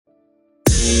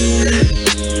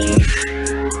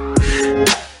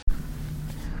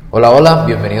Hola, hola,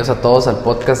 bienvenidos a todos al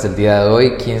podcast del día de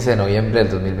hoy, 15 de noviembre del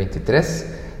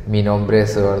 2023. Mi nombre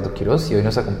es Eduardo Quiroz y hoy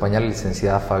nos acompaña la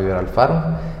licenciada Fabiola Alfaro,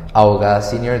 abogada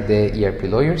senior de ERP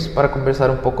Lawyers, para conversar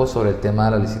un poco sobre el tema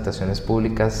de las licitaciones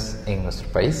públicas en nuestro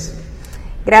país.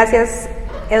 Gracias,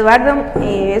 Eduardo.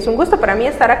 Es un gusto para mí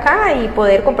estar acá y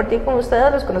poder compartir con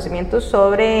ustedes los conocimientos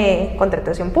sobre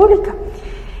contratación pública.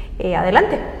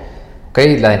 Adelante. Ok,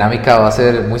 la dinámica va a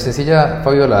ser muy sencilla,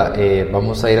 Fabiola.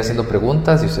 Vamos a ir haciendo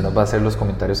preguntas y usted nos va a hacer los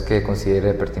comentarios que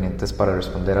considere pertinentes para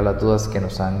responder a las dudas que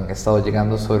nos han estado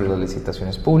llegando sobre las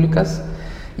licitaciones públicas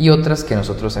y otras que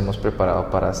nosotros hemos preparado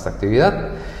para esta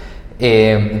actividad.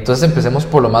 Entonces empecemos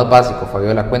por lo más básico.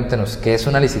 Fabiola, cuéntenos, ¿qué es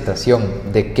una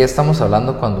licitación? ¿De qué estamos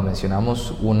hablando cuando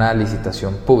mencionamos una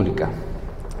licitación pública?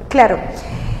 Claro.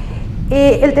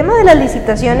 El tema de las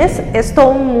licitaciones es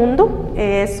todo un mundo,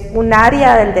 es un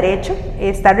área del derecho,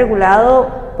 está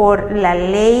regulado por la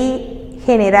Ley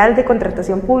General de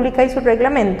Contratación Pública y su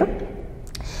reglamento.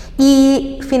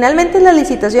 Y finalmente las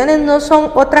licitaciones no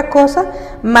son otra cosa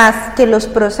más que los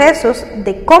procesos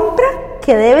de compra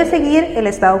que debe seguir el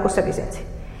Estado costarricense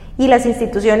y las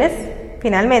instituciones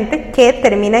finalmente que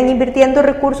terminan invirtiendo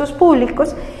recursos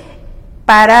públicos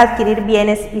para adquirir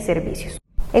bienes y servicios.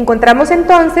 Encontramos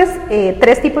entonces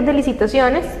tres tipos de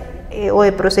licitaciones o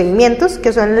de procedimientos,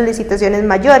 que son las licitaciones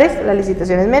mayores, las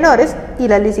licitaciones menores y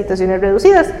las licitaciones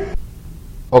reducidas.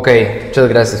 Ok, muchas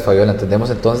gracias, Fabiola. Entendemos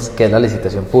entonces qué es la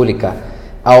licitación pública.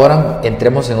 Ahora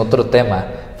entremos en otro tema.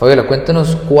 Fabiola,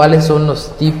 cuéntanos cuáles son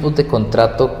los tipos de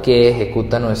contrato que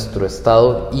ejecuta nuestro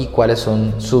Estado y cuáles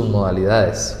son sus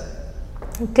modalidades.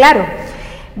 Claro,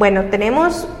 bueno,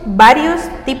 tenemos varios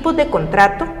tipos de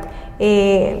contrato.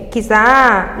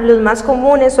 Quizá los más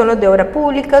comunes son los de obra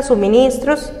pública,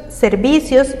 suministros,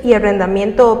 servicios y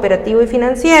arrendamiento operativo y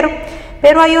financiero,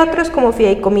 pero hay otros como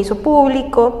fideicomiso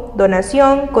público,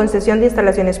 donación, concesión de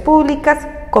instalaciones públicas,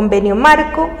 convenio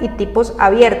marco y tipos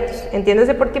abiertos.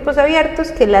 Entiéndase por tipos abiertos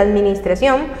que la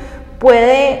administración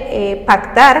puede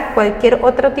pactar cualquier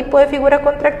otro tipo de figura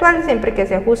contractual siempre que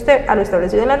se ajuste a lo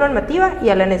establecido en la normativa y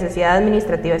a la necesidad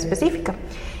administrativa específica.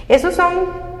 Esos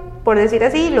son, por decir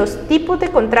así, los tipos de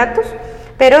contratos,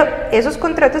 pero esos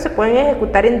contratos se pueden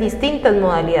ejecutar en distintas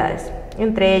modalidades.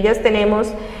 Entre ellas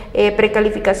tenemos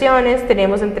precalificaciones,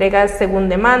 tenemos entregas según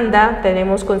demanda,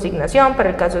 tenemos consignación para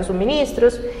el caso de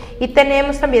suministros y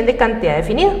tenemos también de cantidad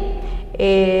definida.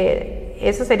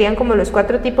 Esos serían como los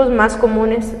cuatro tipos más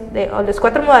comunes, o las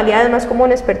cuatro modalidades más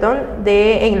comunes,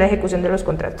 en la ejecución de los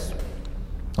contratos.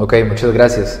 Ok, muchas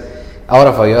gracias.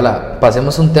 Ahora, Fabiola,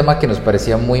 pasemos a un tema que nos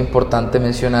parecía muy importante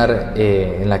mencionar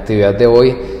en la actividad de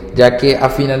hoy, ya que a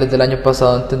finales del año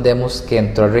pasado entendemos que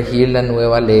entró a regir la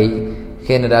nueva Ley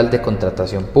General de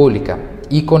Contratación Pública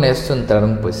y con esto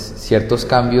entraron ciertos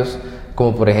cambios,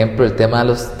 como por ejemplo el tema de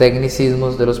los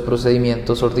tecnicismos de los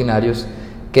procedimientos ordinarios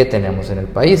que tenemos en el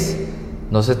país.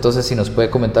 No sé entonces si nos puede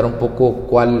comentar un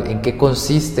poco en qué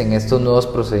consisten estos nuevos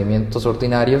procedimientos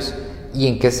ordinarios y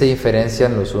en qué se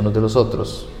diferencian los unos de los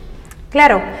otros.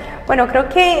 Claro, bueno, creo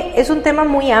que es un tema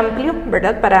muy amplio,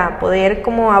 ¿verdad?, para poder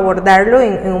abordarlo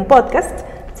en un podcast.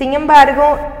 Sin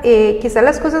embargo, quizás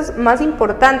las cosas más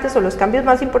importantes o los cambios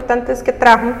más importantes que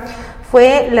trajo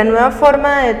fue la nueva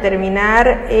forma de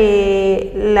determinar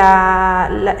el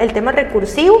tema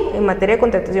recursivo en materia de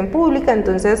contratación pública.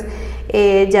 Entonces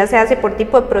ya se hace por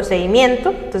tipo de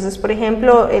procedimiento. Entonces, por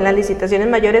ejemplo, en las licitaciones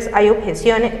mayores hay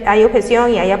objeción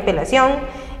y hay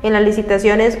apelación. En las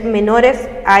licitaciones menores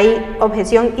hay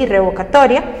objeción y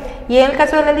revocatoria, y en el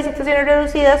caso de las licitaciones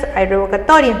reducidas hay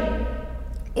revocatoria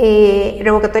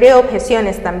de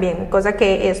objeciones también, cosa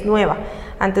que es nueva.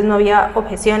 Antes no había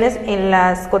objeciones en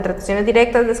las contrataciones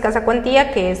directas de escasa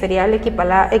cuantía, que sería el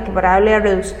equiparable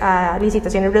a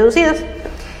licitaciones reducidas.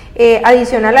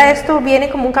 Adicional a esto viene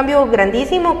como un cambio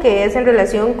grandísimo que es en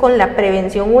relación con la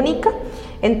prevención única.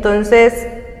 Entonces,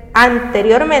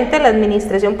 anteriormente la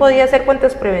administración podía hacer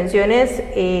cuantas prevenciones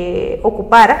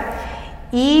ocupara,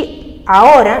 y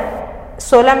ahora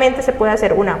solamente se puede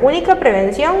hacer una única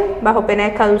prevención bajo pena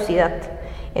de caducidad.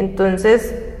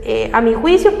 Entonces, a mi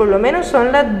juicio, por lo menos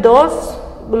son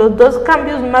los dos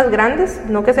cambios más grandes,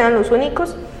 no que sean los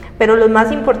únicos, pero los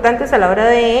más importantes a la hora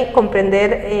de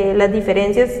comprender las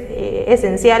diferencias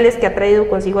esenciales que ha traído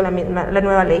consigo la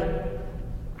nueva ley.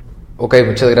 Ok,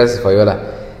 muchas gracias, Fabiola.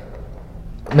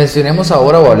 Mencionemos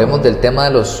ahora o hablemos del tema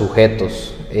de los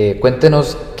sujetos.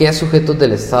 Cuéntenos qué sujetos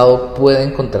del Estado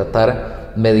pueden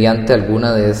contratar mediante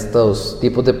alguna de estos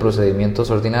tipos de procedimientos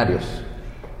ordinarios.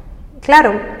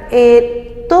 Claro,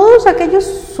 todos aquellos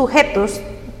sujetos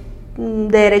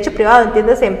de derecho privado,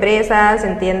 entiéndase empresas,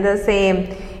 entiéndase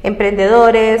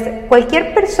emprendedores,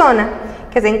 cualquier persona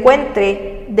que se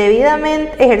encuentre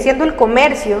debidamente ejerciendo el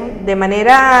comercio de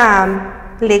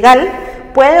manera legal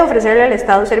puede ofrecerle al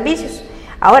Estado servicios.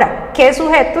 Ahora, ¿qué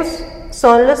sujetos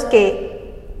son los que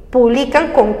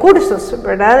publican concursos,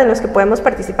 ¿verdad?, en los que podemos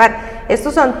participar?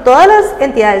 Estos son todas las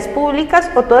entidades públicas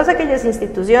o todas aquellas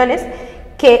instituciones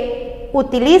que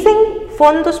utilicen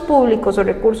fondos públicos o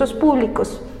recursos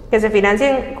públicos que se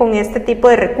financien con este tipo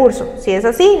de recursos. Si es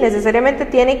así, necesariamente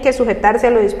tiene que sujetarse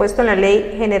a lo dispuesto en la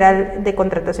Ley General de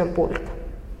Contratación Pública.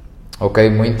 Ok,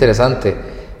 muy interesante.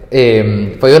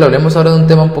 Fabiola, hablemos ahora de un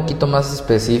tema un poquito más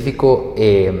específico.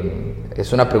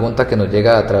 Es una pregunta que nos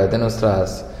llega a través de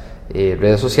nuestras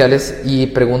redes sociales y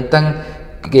preguntan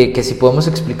que si podemos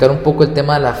explicar un poco el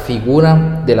tema de la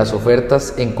figura de las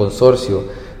ofertas en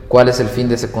consorcio. ¿Cuál es el fin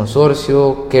de ese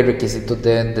consorcio? ¿Qué requisitos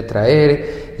deben de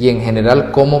traer? Y en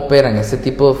general, ¿cómo operan este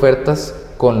tipo de ofertas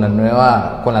con la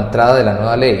entrada de la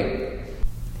nueva ley?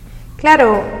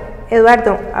 Claro,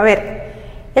 Eduardo. A ver,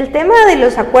 el tema de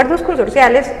los acuerdos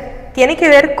consorciales tiene que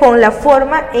ver con la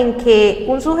forma en que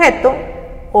un sujeto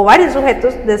o varios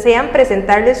sujetos desean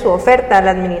presentarle su oferta a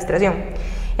la administración.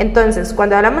 Entonces,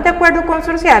 cuando hablamos de acuerdo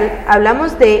consorcial,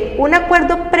 hablamos de un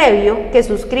acuerdo previo que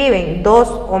suscriben dos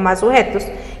o más sujetos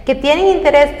que tienen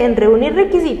interés en reunir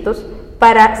requisitos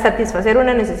para satisfacer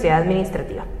una necesidad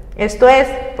administrativa. Esto es,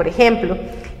 por ejemplo,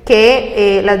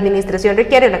 que la administración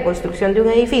requiere la construcción de un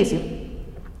edificio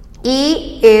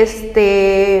y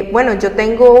yo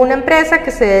tengo una empresa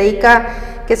que se dedica,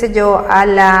 qué sé yo, a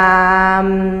la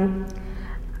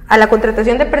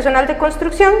contratación de personal de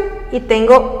construcción y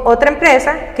tengo otra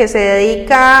empresa que se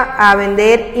dedica a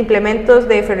vender implementos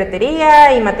de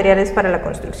ferretería y materiales para la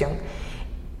construcción.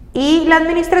 Y la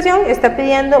administración está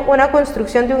pidiendo una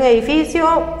construcción de un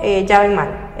edificio llave en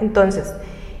mano. Entonces,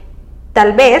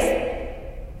 tal vez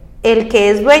el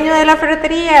que es dueño de la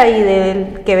ferretería y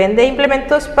del que vende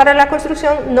implementos para la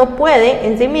construcción no puede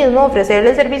en sí mismo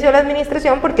ofrecerle el servicio a la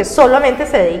administración porque solamente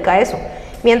se dedica a eso.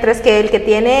 Mientras que el que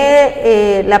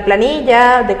tiene la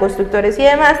planilla de constructores y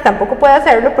demás tampoco puede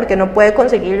hacerlo porque no puede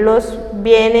conseguir los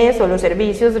bienes o los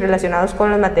servicios relacionados con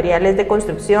los materiales de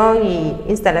construcción y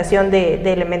instalación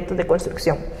de elementos de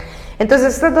construcción.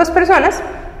 Entonces estas dos personas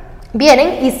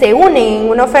vienen y se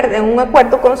unen en un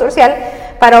acuerdo consorcial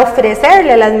para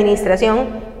ofrecerle a la administración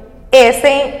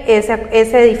ese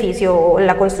edificio o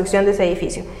la construcción de ese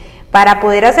edificio. Para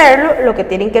poder hacerlo, lo que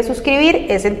tienen que suscribir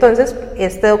es entonces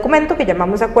este documento que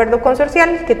llamamos acuerdo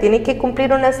consorcial, que tiene que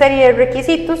cumplir una serie de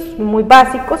requisitos muy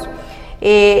básicos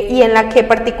y en la que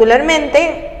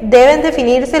particularmente deben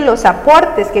definirse los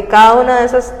aportes que cada una de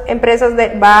esas empresas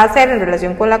va a hacer en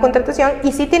relación con la contratación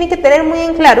y sí tienen que tener muy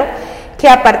en claro que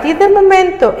a partir del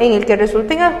momento en el que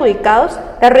resulten adjudicados,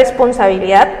 la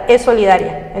responsabilidad es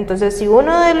solidaria. Entonces, si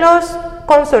uno de los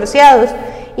consorciados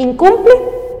incumple,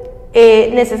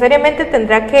 necesariamente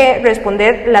tendrá que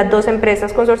responder las dos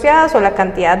empresas consorciadas o la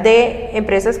cantidad de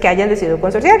empresas que hayan decidido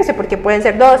consorciarse, porque pueden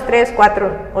ser 2, 3,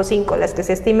 4 o 5 las que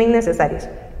se estimen necesarias.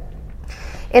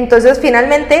 Entonces,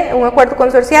 finalmente, un acuerdo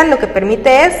consorcial lo que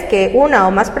permite es que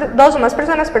dos o más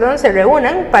personas se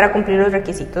reúnan para cumplir los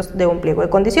requisitos de un pliego de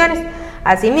condiciones.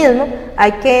 Asimismo,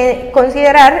 hay que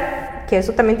considerar, que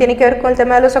eso también tiene que ver con el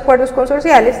tema de los acuerdos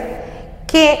consorciales,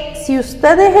 que si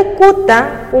usted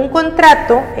ejecuta un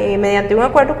contrato mediante un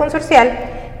acuerdo consorcial,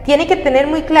 tiene que tener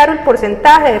muy claro el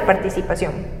porcentaje de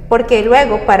participación, porque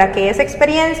luego, para que esa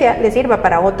experiencia le sirva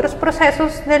para otros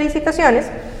procesos de licitaciones,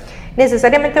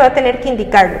 necesariamente va a tener que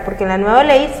indicarlo, porque en la nueva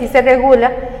ley sí se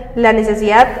regula la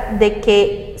necesidad de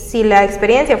que si la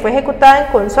experiencia fue ejecutada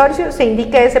en consorcio, se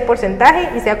indique ese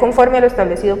porcentaje y sea conforme a lo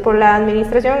establecido por la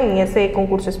administración en ese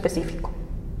concurso específico.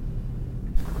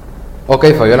 Ok,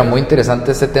 Fabiola, muy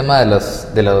interesante este tema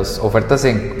de las ofertas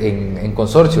en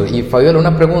consorcio. Y Fabiola,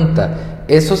 una pregunta,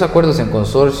 ¿estos acuerdos en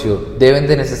consorcio deben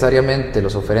de necesariamente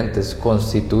los oferentes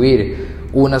constituir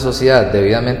una sociedad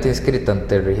debidamente inscrita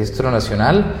ante el Registro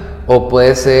Nacional o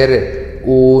puede ser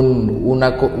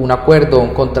un acuerdo,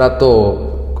 un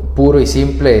contrato puro y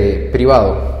simple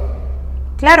privado?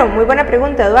 Claro, muy buena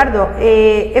pregunta, Eduardo.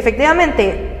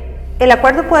 Efectivamente, el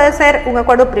acuerdo puede ser un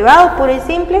acuerdo privado, puro y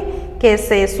simple, que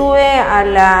se sube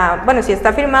si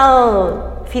está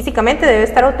firmado físicamente debe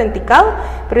estar autenticado,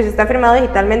 pero si está firmado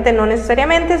digitalmente no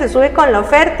necesariamente, se sube con la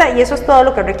oferta y eso es todo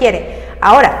lo que requiere.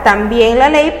 Ahora, también la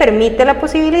ley permite la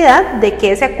posibilidad de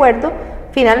que ese acuerdo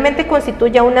finalmente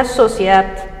constituya una sociedad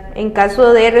en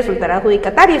caso de resultar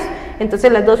adjudicatarios,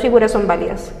 entonces las dos figuras son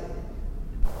válidas.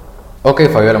 Ok,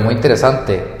 Fabiola, muy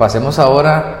interesante. Pasemos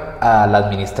ahora a la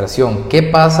administración. ¿Qué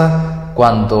pasa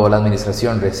cuando la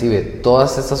administración recibe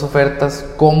todas estas ofertas?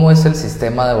 ¿Cómo es el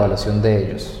sistema de evaluación de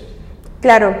ellos?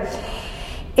 Claro.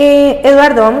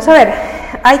 Eduardo, vamos a ver.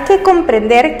 hay que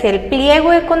comprender que el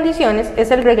pliego de condiciones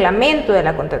es el reglamento de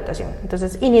la contratación.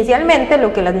 Entonces, inicialmente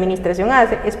lo que la administración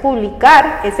hace es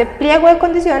publicar ese pliego de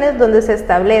condiciones donde se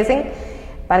establecen,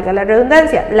 valga la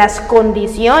redundancia, las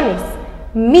condiciones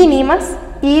mínimas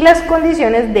y las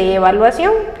condiciones de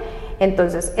evaluación.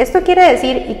 Entonces, esto quiere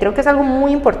decir, y creo que es algo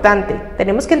muy importante,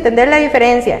 tenemos que entender la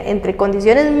diferencia entre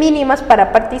condiciones mínimas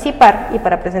para participar y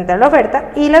para presentar la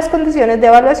oferta y las condiciones de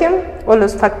evaluación o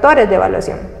los factores de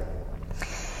evaluación.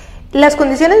 Las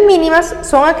condiciones mínimas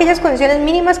son aquellas condiciones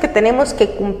mínimas que tenemos que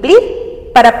cumplir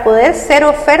para poder ser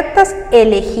ofertas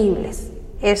elegibles.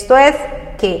 Esto es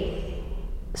que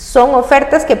son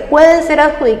ofertas que pueden ser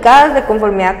adjudicadas de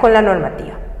conformidad con la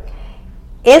normativa.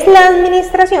 Es la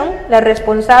administración la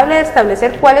responsable de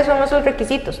establecer cuáles son esos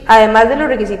requisitos, además de los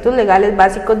requisitos legales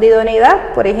básicos de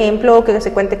idoneidad, por ejemplo, que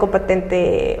se cuente con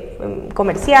patente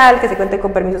comercial, que se cuente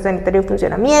con permiso sanitario de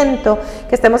funcionamiento,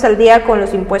 que estemos al día con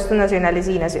los impuestos nacionales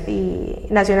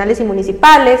y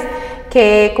municipales,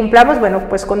 que cumplamos, bueno,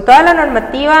 pues con toda la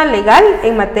normativa legal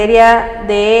en materia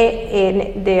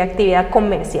de actividad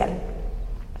comercial.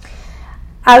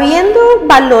 Habiendo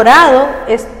valorado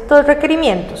estos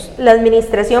requerimientos, la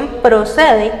administración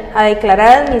procede a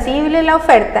declarar admisible la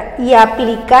oferta y a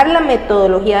aplicar la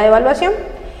metodología de evaluación.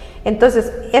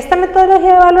 Entonces, esta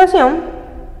metodología de evaluación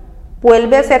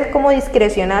vuelve a ser como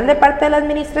discrecional de parte de la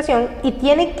administración y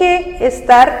tiene que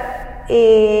estar,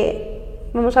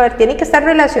 tiene que estar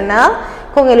relacionada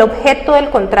con el objeto del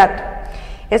contrato.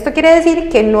 Esto quiere decir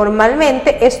que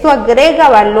normalmente esto agrega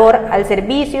valor al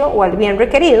servicio o al bien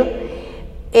requerido.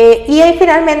 Y ahí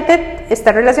finalmente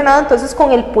está relacionado entonces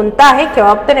con el puntaje que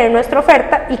va a obtener nuestra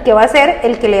oferta y que va a ser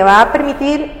el que le va a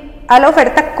permitir a la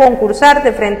oferta concursar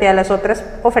de frente a las otras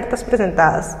ofertas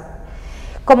presentadas.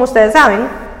 Como ustedes saben,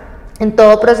 en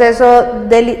todo proceso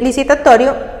de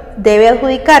licitatorio debe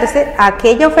adjudicarse a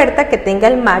aquella oferta que tenga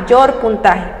el mayor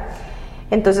puntaje.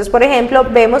 Entonces, por ejemplo,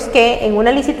 vemos que en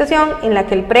una licitación en la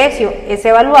que el precio es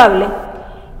evaluable,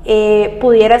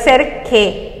 pudiera ser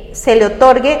que se le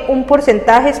otorgue un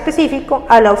porcentaje específico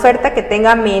a la oferta que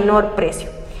tenga menor precio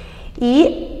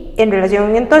y en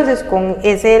relación entonces con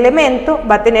ese elemento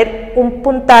va a tener un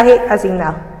puntaje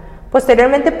asignado.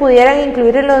 Posteriormente pudieran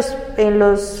incluir en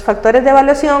los factores de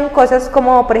evaluación cosas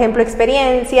como, por ejemplo,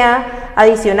 experiencia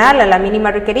adicional a la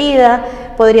mínima requerida,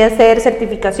 podría ser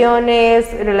certificaciones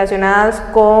relacionadas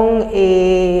con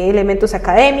elementos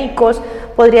académicos,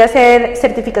 podría ser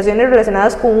certificaciones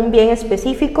relacionadas con un bien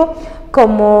específico,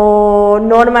 como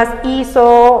normas ISO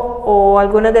o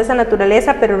algunas de esa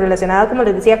naturaleza, pero relacionadas, como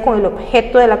les decía, con el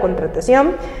objeto de la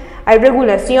contratación. Hay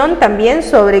regulación también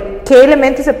sobre qué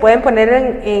elementos se pueden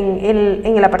poner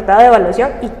en el apartado de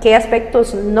evaluación y qué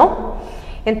aspectos no.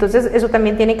 Entonces eso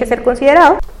también tiene que ser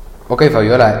considerado. Ok,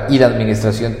 Fabiola, ¿y la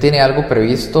administración tiene algo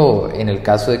previsto en el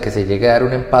caso de que se llegue a dar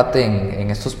un empate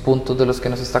en estos puntos de los que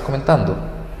nos está comentando?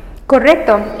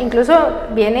 Correcto, incluso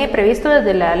viene previsto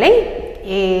desde la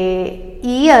ley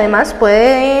y además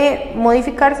puede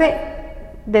modificarse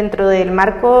dentro del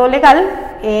marco legal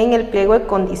en el pliego de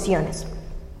condiciones.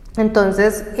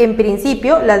 Entonces, en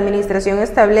principio, la administración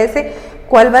establece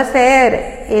cuál va a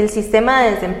ser el sistema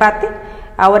de desempate.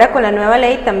 Ahora con la nueva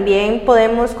ley también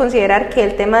podemos considerar que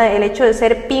el hecho de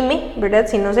ser pyme, ¿verdad?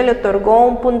 Si no se le otorgó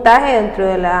un puntaje dentro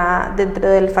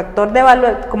del factor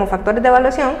como factores de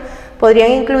evaluación,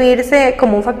 podrían incluirse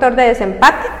como un factor de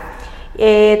desempate.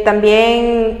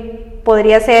 También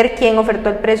podría ser quien ofertó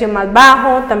el precio más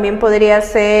bajo, también podría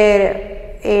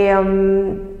ser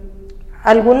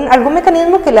algún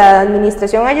mecanismo que la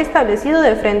administración haya establecido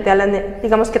de frente a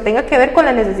digamos que tenga que ver con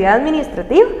la necesidad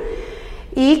administrativa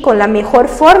y con la mejor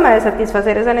forma de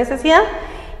satisfacer esa necesidad.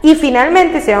 Y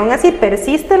finalmente, si aún así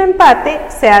persiste el empate,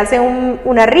 se hace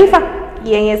una rifa,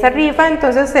 y en esa rifa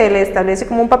entonces se le establece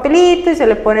como un papelito y se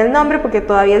le pone el nombre, porque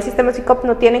todavía el sistema SICOP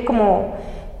no tiene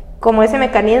como ese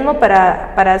mecanismo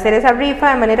para hacer esa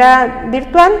rifa de manera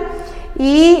virtual,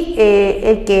 y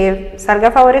el que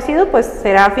salga favorecido pues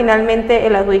será finalmente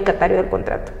el adjudicatario del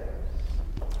contrato.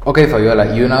 Ok, Fabiola,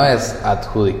 y una vez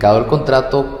adjudicado el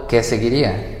contrato, ¿qué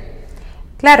seguiría?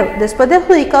 Claro, después de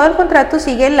adjudicado el contrato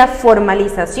sigue la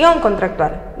formalización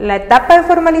contractual. La etapa de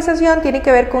formalización tiene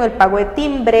que ver con el pago de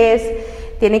timbres,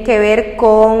 tiene que ver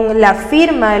con la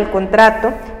firma del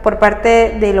contrato por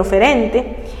parte del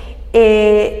oferente.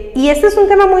 Y este es un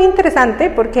tema muy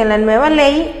interesante porque en la nueva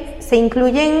ley se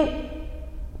incluyen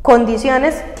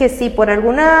condiciones que si por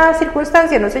alguna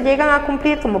circunstancia no se llegan a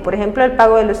cumplir, como por ejemplo el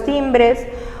pago de los timbres,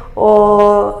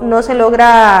 o no se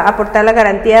logra aportar la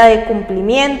garantía de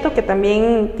cumplimiento, que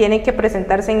también tiene que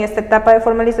presentarse en esta etapa de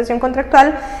formalización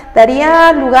contractual,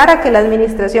 daría lugar a que la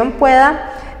administración pueda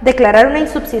declarar una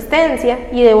insubsistencia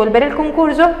y devolver el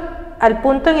concurso al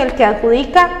punto en el que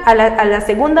adjudica a la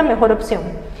segunda mejor opción.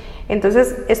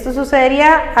 Entonces, esto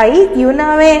sucedería ahí, y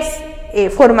una vez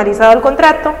formalizado el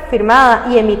contrato, firmada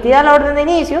y emitida la orden de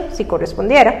inicio, si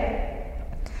correspondiera,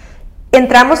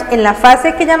 entramos en la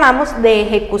fase que llamamos de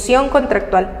ejecución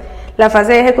contractual. La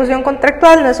fase de ejecución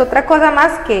contractual no es otra cosa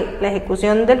más que la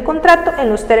ejecución del contrato en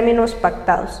los términos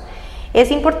pactados. Es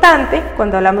importante,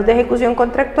 cuando hablamos de ejecución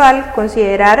contractual,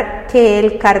 considerar que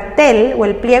el cartel o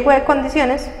el pliego de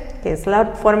condiciones, que es la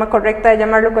forma correcta de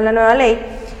llamarlo con la nueva ley,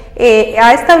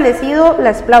 ha establecido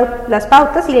las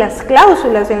pautas y las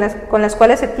cláusulas con las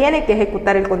cuales se tiene que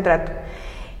ejecutar el contrato.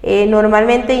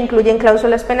 Normalmente incluyen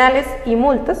cláusulas penales y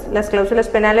multas. Las cláusulas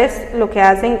penales lo que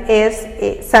hacen es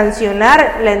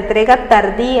sancionar la entrega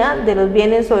tardía de los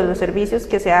bienes o de los servicios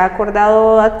que se ha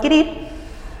acordado adquirir,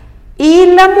 y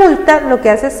la multa lo que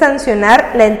hace es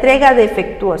sancionar la entrega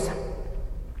defectuosa.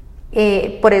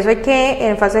 Por eso hay que,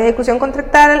 en fase de ejecución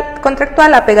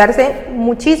contractual, apegarse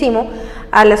muchísimo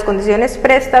a las condiciones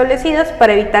preestablecidas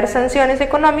para evitar sanciones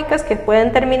económicas que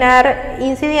pueden terminar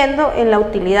incidiendo en la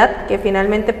utilidad que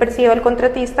finalmente perciba el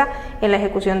contratista en la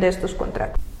ejecución de estos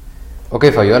contratos. Ok,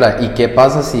 Fabiola, ¿y qué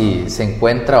pasa si se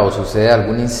encuentra o sucede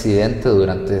algún incidente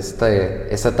durante esta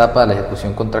etapa de la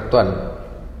ejecución contractual?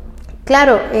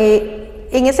 Claro,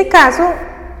 en ese caso,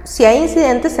 si hay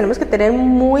incidentes, tenemos que tener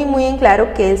muy en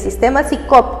claro que el sistema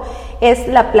SICOP es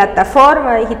la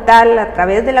plataforma digital a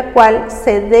través de la cual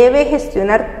se debe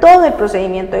gestionar todo el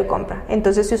procedimiento de compra.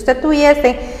 Entonces, si usted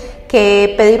tuviese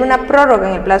que pedir una prórroga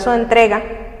en el plazo de entrega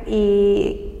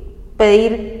y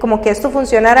pedir como que esto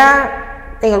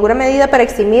funcionara en alguna medida para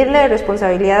eximirle de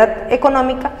responsabilidad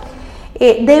económica,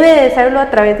 debe de hacerlo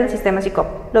a través del sistema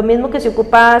SICOP. Lo mismo que se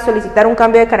ocupa solicitar un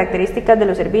cambio de características de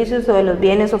los servicios o de los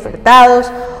bienes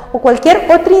ofertados, o cualquier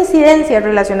otra incidencia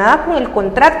relacionada con el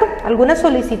contrato, alguna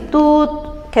solicitud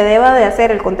que deba de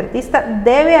hacer el contratista,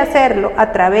 debe hacerlo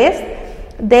a través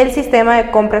del sistema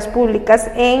de compras públicas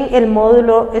en el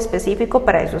módulo específico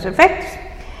para esos efectos.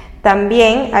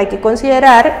 También hay que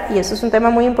considerar, y eso es un tema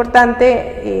muy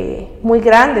importante, muy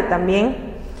grande también,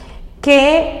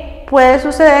 que puede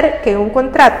suceder que en un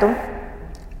contrato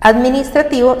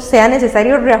administrativo sea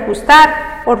necesario reajustar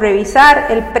o revisar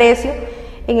el precio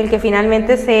en el que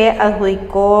finalmente se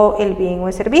adjudicó el bien o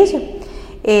el servicio.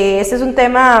 Este es un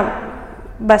tema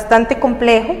bastante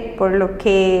complejo, por lo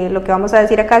que vamos a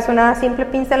decir acá es una simple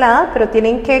pincelada, pero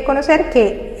tienen que conocer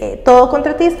que todo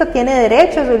contratista tiene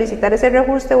derecho a solicitar ese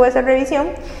reajuste o esa revisión,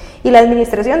 y la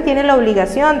administración tiene la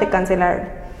obligación de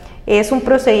cancelarlo. Es un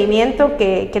procedimiento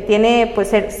que tiene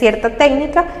pues cierta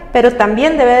técnica, pero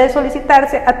también debe de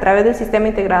solicitarse a través del sistema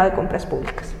integrado de compras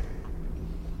públicas.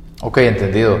 Ok,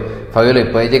 entendido. Fabiola, ¿y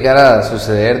puede llegar a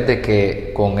suceder de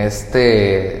que con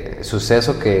este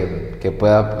suceso que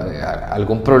pueda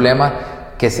algún problema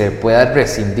que se pueda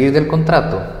rescindir del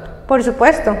contrato? Por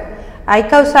supuesto. Hay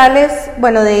causales,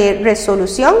 de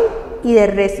resolución y de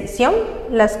rescisión.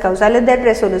 Las causales de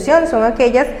resolución son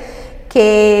aquellas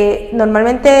que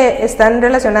normalmente están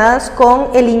relacionadas con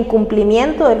el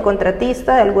incumplimiento del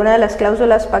contratista de alguna de las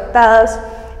cláusulas pactadas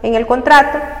en el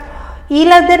contrato, y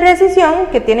las de rescisión,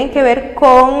 que tienen que ver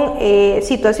con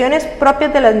situaciones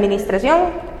propias de la administración,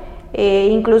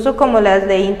 incluso como las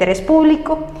de interés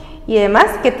público y demás,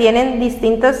 que tienen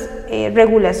distintas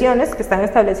regulaciones que están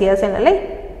establecidas en la ley.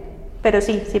 Pero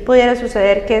sí pudiera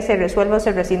suceder que se resuelva o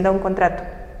se rescinda un contrato.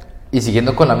 Y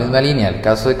siguiendo con la misma línea, en el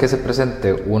caso de que se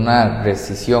presente una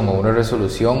rescisión o una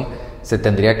resolución, ¿se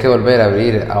tendría que volver a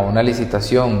abrir a una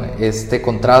licitación este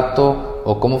contrato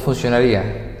o cómo funcionaría?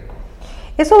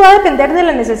 Eso va a depender de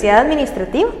la necesidad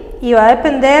administrativa y va a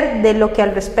depender de lo que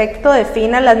al respecto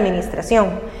defina la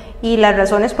administración y las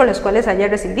razones por las cuales haya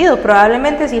rescindido.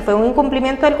 Probablemente, si fue un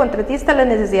incumplimiento del contratista, la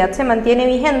necesidad se mantiene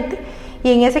vigente,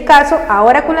 y en ese caso,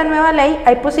 ahora con la nueva ley,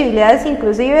 hay posibilidades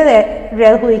inclusive de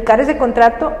readjudicar ese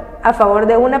contrato a favor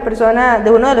de una persona,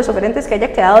 de uno de los oferentes que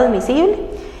haya quedado admisible,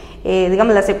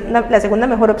 digamos la segunda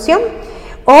mejor opción,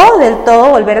 o del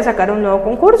todo volver a sacar un nuevo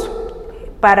concurso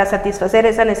para satisfacer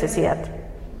esa necesidad.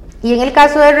 Y en el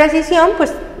caso de rescisión,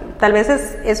 pues tal vez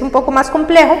es un poco más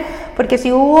complejo, porque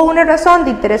si hubo una razón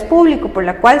de interés público por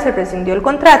la cual se rescindió el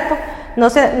contrato,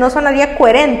 no sonaría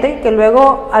coherente que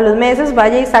luego a los meses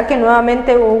vaya y saque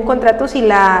nuevamente un contrato si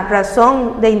la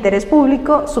razón de interés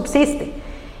público subsiste.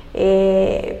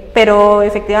 Pero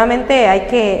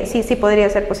efectivamente sí podría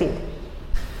ser posible.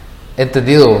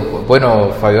 Entendido. Bueno,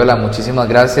 Fabiola, muchísimas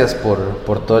gracias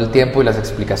por todo el tiempo y las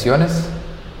explicaciones.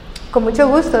 Con mucho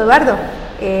gusto, Eduardo.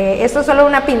 Esto es solo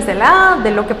una pincelada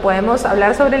de lo que podemos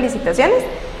hablar sobre licitaciones,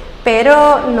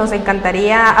 pero nos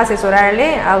encantaría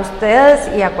asesorarle a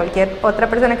ustedes y a cualquier otra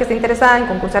persona que esté interesada en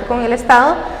concursar con el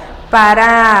Estado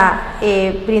para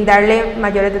brindarle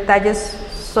mayores detalles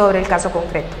sobre el caso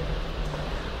concreto.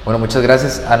 Bueno, muchas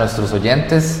gracias a nuestros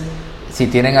oyentes. Si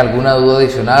tienen alguna duda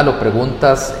adicional o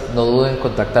preguntas, no duden en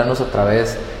contactarnos a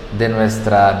través de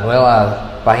nuestra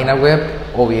nueva página web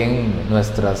o bien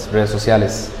nuestras redes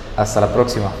sociales. Hasta la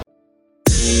próxima.